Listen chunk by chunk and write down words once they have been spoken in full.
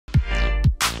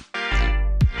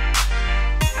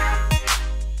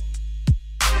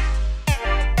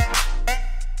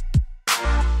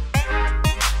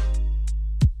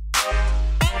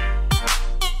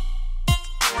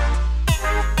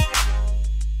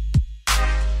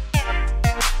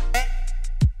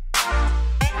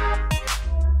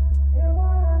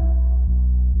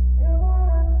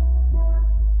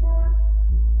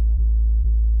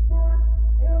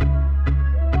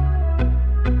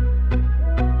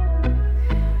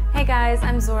guys,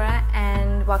 I'm Zorah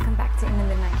and welcome back to In the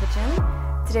Midnight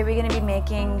Kitchen. Today we're going to be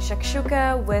making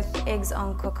shakshuka with eggs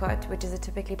en cocotte, which is a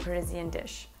typically Parisian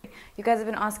dish. You guys have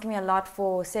been asking me a lot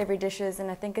for savory dishes, and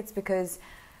I think it's because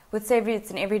with savory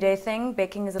it's an everyday thing.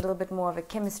 Baking is a little bit more of a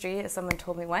chemistry, as someone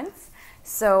told me once.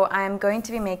 So I'm going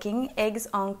to be making eggs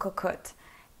en cocotte,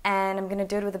 and I'm going to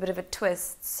do it with a bit of a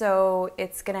twist. So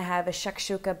it's going to have a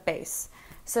shakshuka base.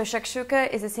 So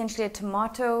shakshuka is essentially a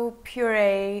tomato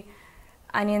puree,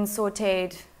 onion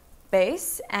sauteed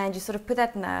base, and you sort of put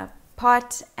that in a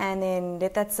pot and then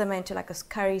let that simmer into like a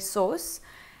curry sauce,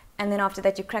 and then after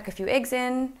that you crack a few eggs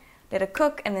in, let it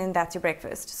cook, and then that's your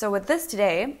breakfast. So with this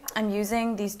today, I'm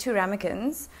using these 2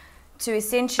 ramekins to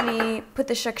essentially put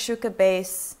the shakshuka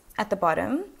base at the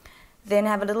bottom, then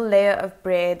have a little layer of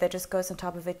bread that just goes on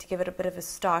top of it to give it a bit of a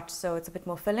starch so it's a bit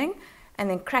more filling, and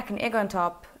then crack an egg on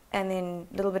top, and then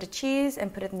a little bit of cheese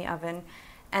and put it in the oven,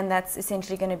 and that's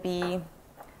essentially going to be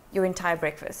your entire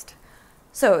breakfast.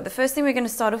 So the first thing we're going to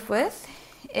start off with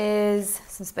is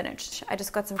some spinach. I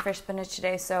just got some fresh spinach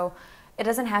today, so it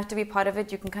doesn't have to be part of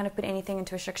it. You can kind of put anything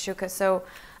into a shakshuka. So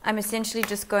I'm essentially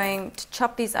just going to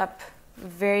chop these up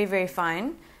very, very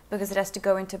fine because it has to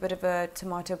go into a bit of a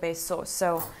tomato-based sauce.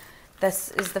 So this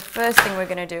is the first thing we're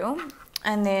going to do,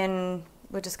 and then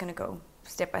we're just going to go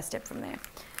step by step from there.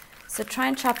 So try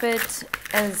and chop it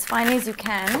as finely as you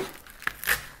can.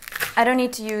 I don't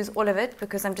need to use all of it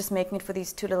because I'm just making it for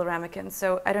these 2 little ramekins,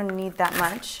 so I don't need that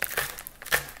much.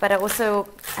 But I also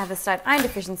have a slight iron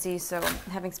deficiency, so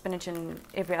having spinach in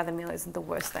every other meal isn't the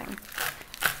worst thing.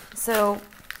 So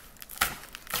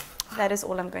that is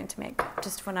all I'm going to make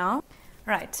just for now.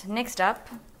 Right, next up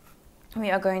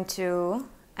we are going to,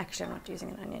 actually I'm not using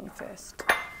an onion first.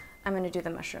 I'm going to do the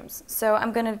mushrooms. So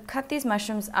I'm going to cut these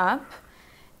mushrooms up,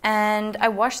 and I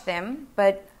washed them,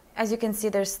 but as you can see,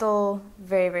 they're still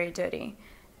very, very dirty.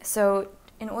 So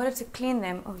in order to clean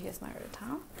them, oh, here's my roller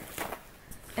towel.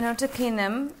 In order to clean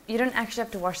them, you don't actually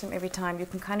have to wash them every time. You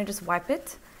can kind of just wipe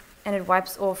it, and it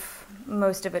wipes off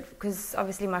most of it, because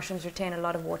obviously mushrooms retain a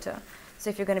lot of water. So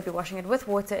if you're going to be washing it with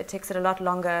water, it takes it a lot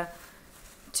longer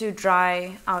to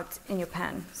dry out in your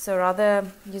pan. So rather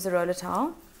use a roller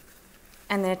towel,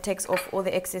 and then it takes off all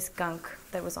the excess gunk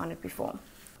that was on it before.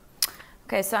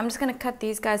 Okay, so I'm just going to cut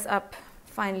these guys up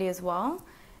finely as well,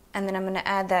 and then I'm going to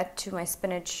add that to my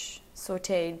spinach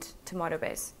sauteed tomato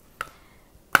base.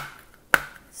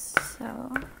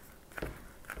 So,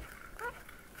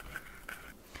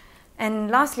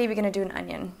 and lastly we're going to do an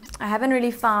onion. I haven't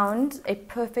really found a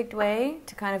perfect way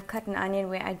to kind of cut an onion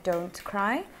where I don't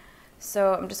cry,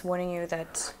 so I'm just warning you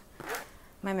that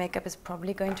my makeup is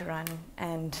probably going to run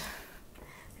and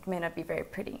it may not be very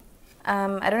pretty.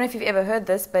 I don't know if you've ever heard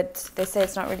this, but they say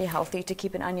it's not really healthy to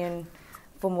keep an onion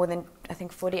for more than, I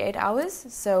think, 48 hours.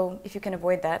 So if you can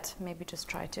avoid that, maybe just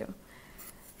try to.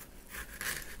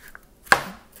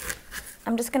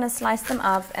 I'm just going to slice them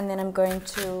up, and then I'm going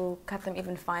to cut them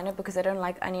even finer because I don't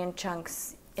like onion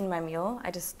chunks in my meal.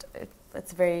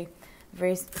 It's very,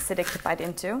 very acidic to bite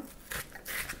into.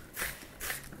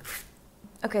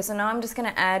 Okay, so now I'm just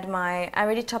going to add I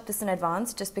already chopped this in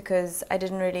advance just because I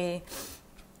just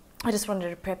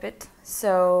wanted to prep it.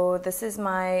 So this is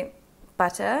my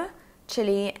butter,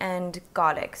 chili, and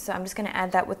garlic. So I'm just going to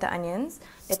add that with the onions,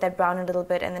 let that brown a little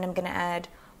bit, and then I'm going to add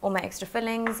all my extra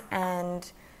fillings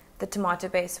and the tomato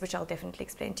base, which I'll definitely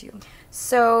explain to you.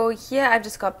 So here I've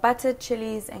just got butter,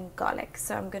 chilies, and garlic.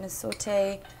 So I'm going to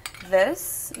saute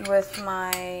this with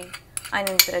my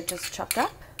onions that I just chopped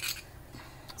up.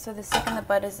 So the second the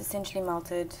butter is essentially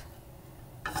melted,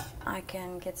 I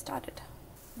can get started.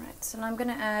 Right, so now I'm going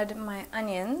to add my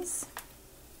onions.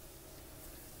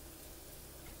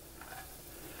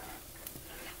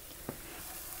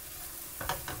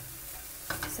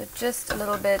 So just a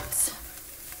little bit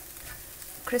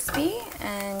crispy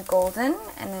and golden,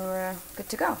 and then we're good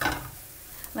to go.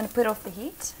 I'm going to put off the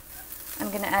heat. I'm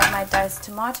going to add my diced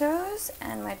tomatoes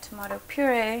and my tomato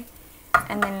puree,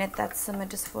 and then let that simmer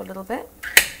just for a little bit.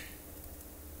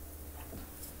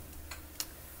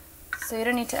 So you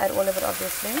don't need to add all of it,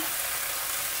 obviously.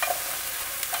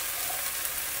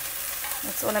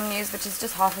 That's all I'm going to use, which is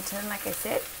just half a tin, like I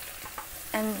said.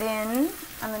 And then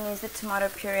I'm going to use the tomato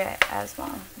puree as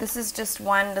well. This is just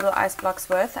 1 little ice block's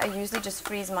worth. I usually just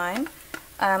freeze mine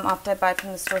after I buy it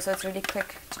from the store, so it's really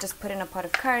quick to just put in a pot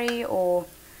of curry or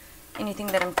anything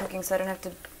that I'm cooking, so I don't have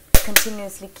to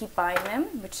continuously keep buying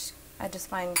them, which I just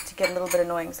find to get a little bit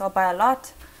annoying. So I'll buy a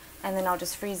lot, and then I'll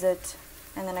just freeze it,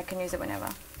 and then I can use it whenever.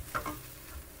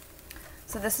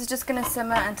 So this is just going to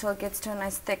simmer until it gets to a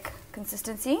nice thick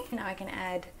consistency. Now I can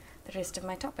add the rest of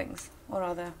my toppings, or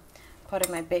rather part of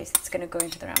my base that's going to go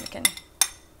into the ramekin.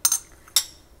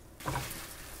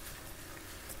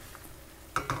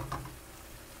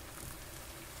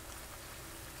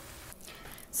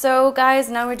 So guys,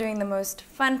 now we're doing the most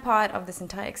fun part of this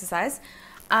entire exercise.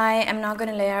 I am now going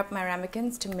to layer up my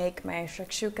ramekins to make my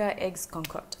shakshuka eggs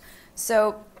cocotte.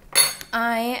 So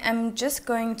I am just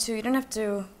going to, you don't have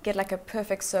to get like a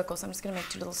perfect circle, so I'm just going to make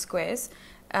 2 little squares.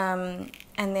 And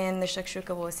then the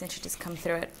shakshuka will essentially just come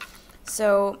through it.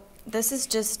 So this is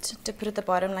just to put at the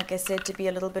bottom, like I said, to be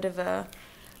a little bit of a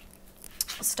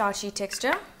starchy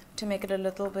texture, to make it a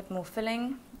little bit more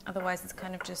filling. Otherwise it's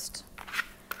kind of just,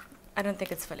 I don't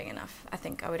think it's filling enough. I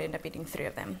think I would end up eating 3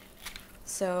 of them.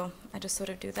 So I just sort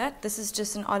of do that. This is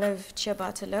just an olive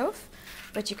ciabatta loaf,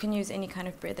 but you can use any kind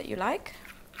of bread that you like.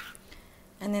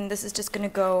 And then this is just going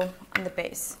to go on the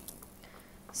base.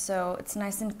 So it's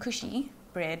nice and cushy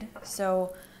bread.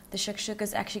 So the shakshuka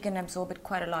is actually going to absorb it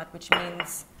quite a lot, which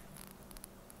means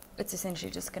it's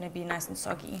essentially just going to be nice and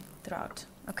soggy throughout.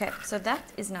 Okay, so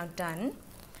that is now done.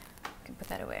 You can put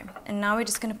that away. And now we're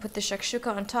just going to put the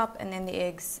shakshuka on top, and then the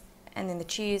eggs, and then the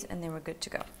cheese, and then we're good to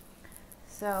go.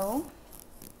 So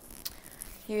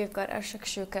here we've got our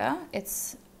shakshuka.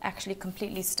 It's actually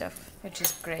completely stiff, which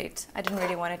is great. I didn't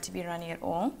really want it to be runny at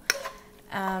all.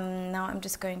 Now I'm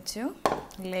just going to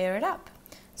layer it up.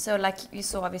 So like you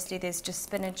saw, obviously there's just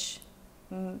spinach,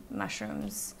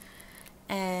 mushrooms,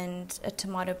 and a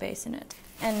tomato base in it.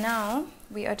 And now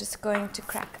we are just going to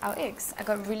crack our eggs. I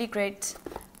got really great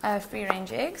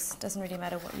free-range eggs. Doesn't really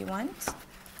matter what you want.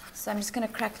 So I'm just going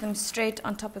to crack them straight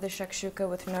on top of the shakshuka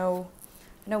with no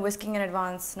whisking in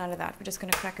advance, none of that. We're just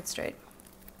going to crack it straight.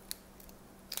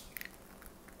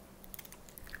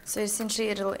 So essentially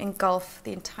it'll engulf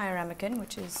the entire ramekin,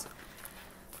 which is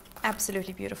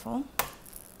absolutely beautiful.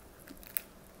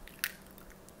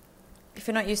 If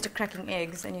you're not used to cracking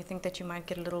eggs and you think that you might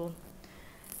get a little,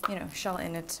 shell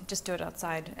in it, just do it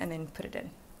outside and then put it in.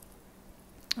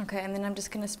 Okay, and then I'm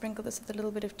just going to sprinkle this with a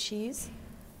little bit of cheese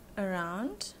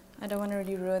around. I don't want to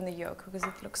really ruin the yolk because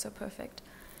it looks so perfect.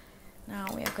 Now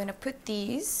we are going to put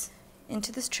these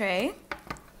into this tray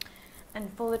and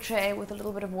fill the tray with a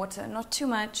little bit of water. Not too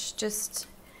much, just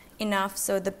enough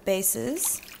so the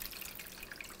bases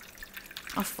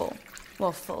are full.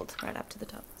 Well, filled right up to the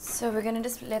top. So we're going to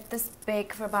just let this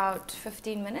bake for about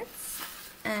 15 minutes.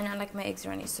 And I like my eggs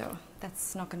runny, so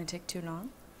that's not going to take too long.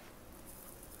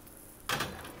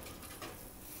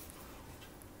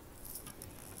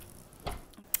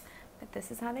 But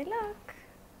this is how they look.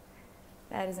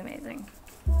 That is amazing.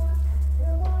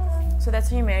 So that's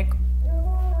how you make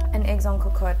an eggs en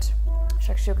cocotte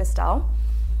shakshuka style.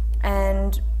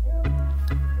 And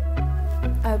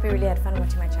I hope you really had fun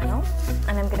watching my channel.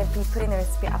 And I'm going to be putting the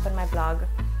recipe up on my blog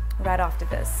right after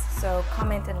this. So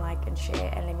comment and like and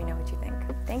share and let me know what you think.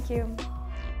 Thank you.